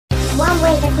one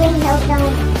way the Green Hill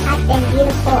Zone has been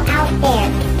beautiful out there.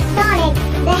 Sonic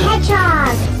the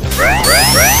Hedgehog!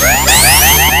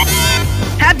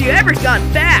 Have you ever gone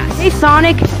fast? Hey,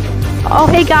 Sonic. Oh,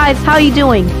 hey guys, how you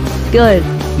doing? Good.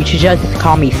 You should just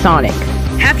call me Sonic.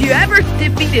 Have you ever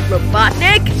defeated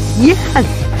Robotnik? Yes!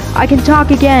 I can talk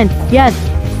again. Yes.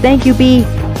 Thank you, B.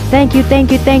 Thank you,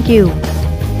 thank you, thank you.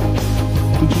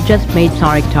 Did you just make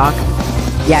Sonic talk?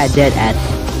 Yeah, it did, S.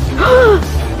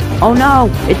 Oh no!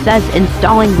 It says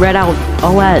installing Redout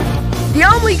OS. The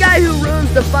only guy who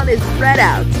ruins the fun is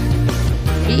Redout.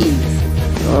 Jeez.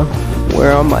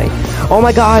 Where am I? Oh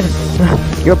my god!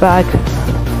 You're back.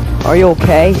 Are you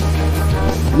okay?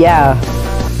 Yeah.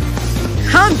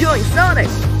 Come join Sonic,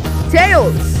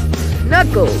 Tails,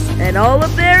 Knuckles, and all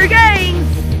of their gangs!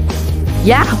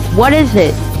 Yeah, what is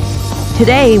it?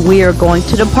 Today we are going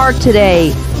to the park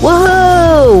today.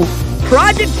 Woohoo!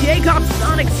 Project J-Cop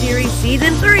Sonic Series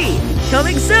Season 3,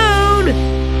 coming soon!